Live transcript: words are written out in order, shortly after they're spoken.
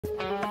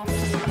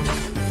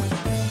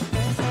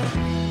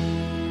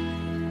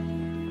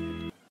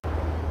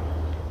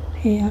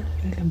Hey all,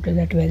 welcome to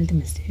the 12th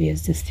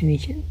mysterious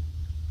destination.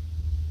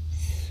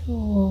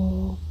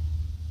 So,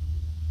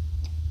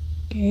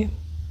 okay,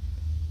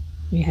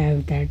 we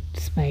have that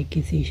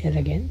spiky seashell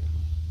again.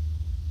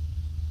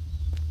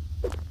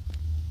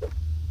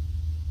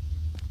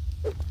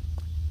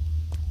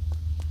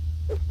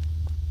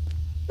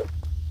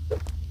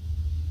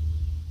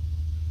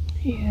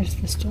 Here's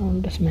the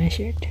stone to smash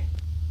it.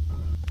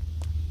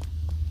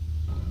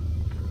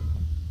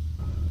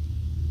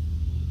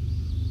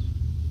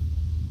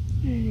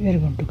 And we are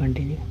going to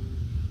continue.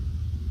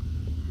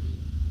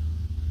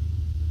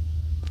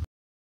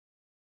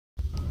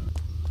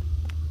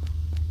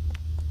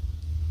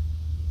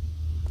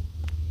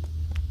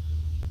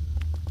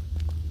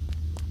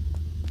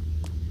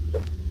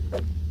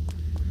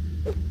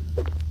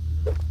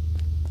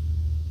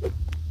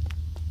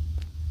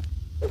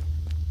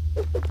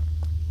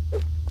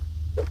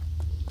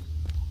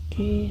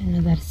 Okay,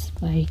 another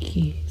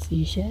spiky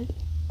seashell.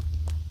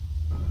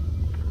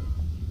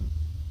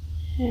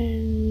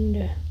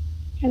 And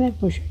can I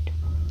push it?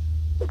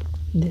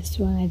 This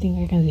one I think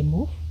I can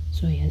remove.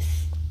 So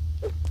yes.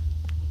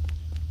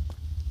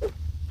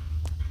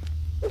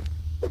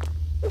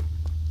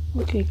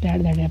 Okay,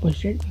 glad that I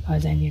pushed it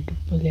because I need to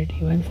pull it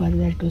even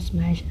further to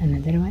smash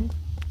another one.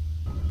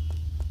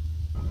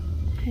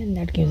 And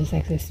that gives us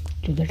access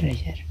to the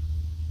treasure.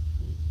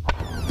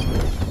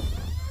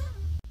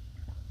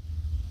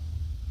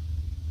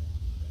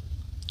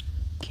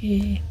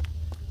 Okay.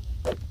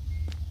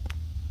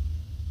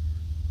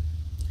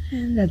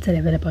 And that's a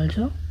level up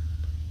also.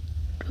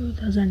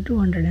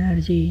 2200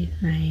 energy,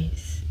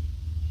 nice.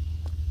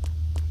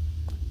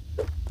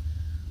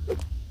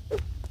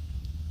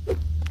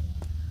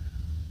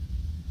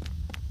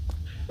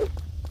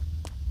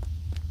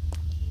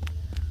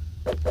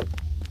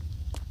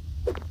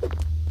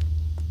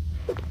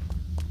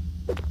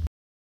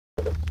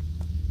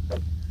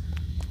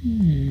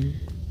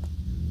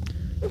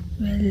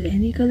 Well,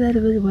 any color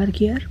will work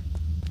here.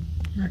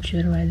 Not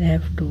sure why they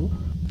have to.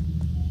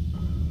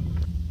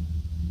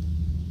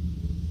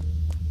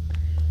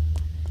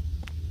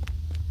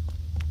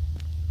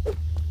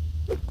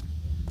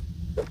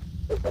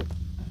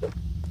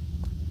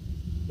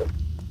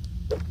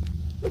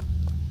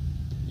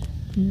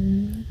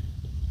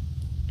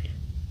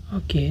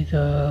 Okay,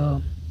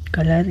 the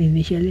color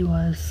initially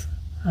was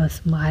a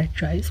smart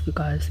choice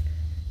because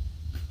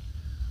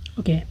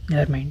okay,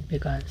 never mind,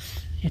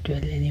 because it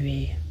will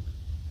anyway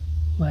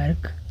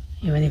work.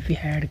 Even if we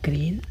had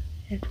green,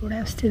 it would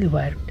have still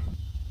worked.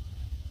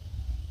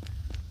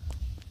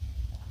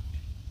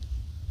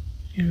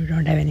 And we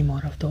don't have any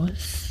more of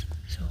those,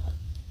 so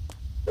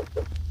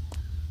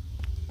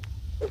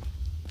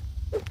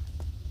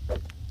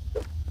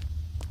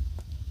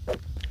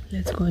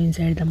let's go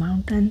inside the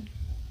mountain.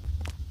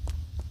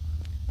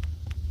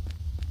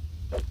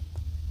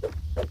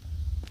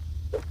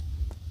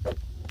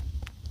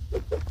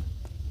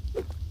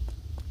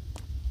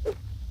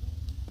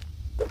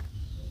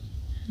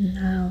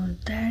 Now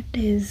that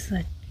is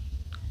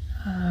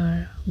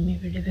a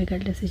maybe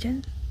difficult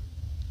decision.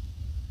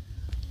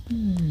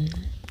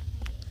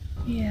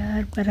 We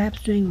are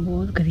perhaps doing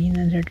both green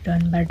and red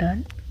turn by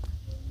turn,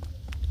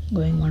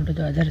 going on to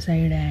the other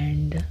side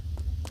and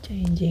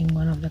changing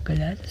one of the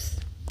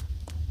colors.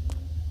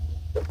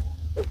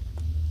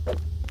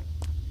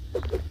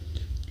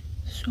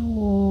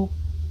 So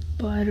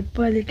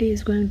purple it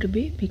is going to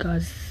be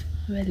because,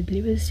 well,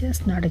 blue is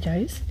just not a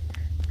choice.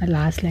 The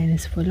last line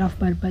is full of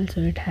purple, so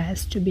it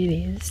has to be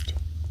raised.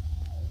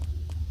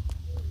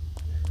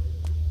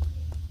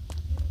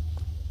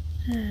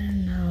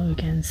 And now we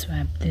can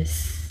swap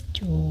this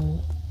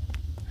to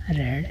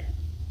red.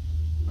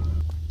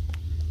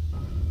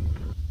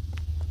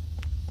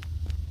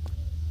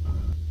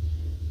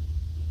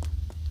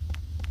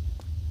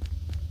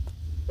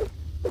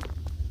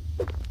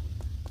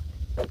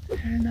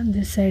 And on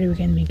this side we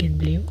can make it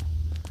blue.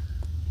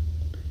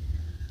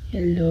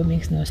 Yellow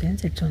makes no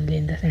sense, it's only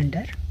in the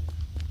center.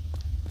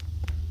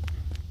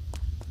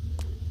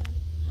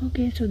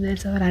 Okay, so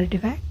there's our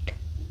artifact.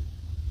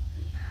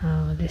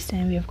 Now this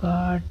time we've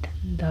got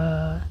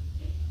the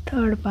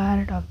third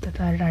part of the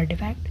third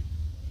artifact.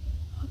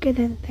 Okay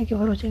then, thank you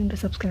for watching. To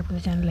subscribe to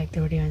the channel, like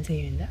the video, and see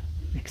you in the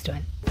next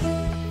one.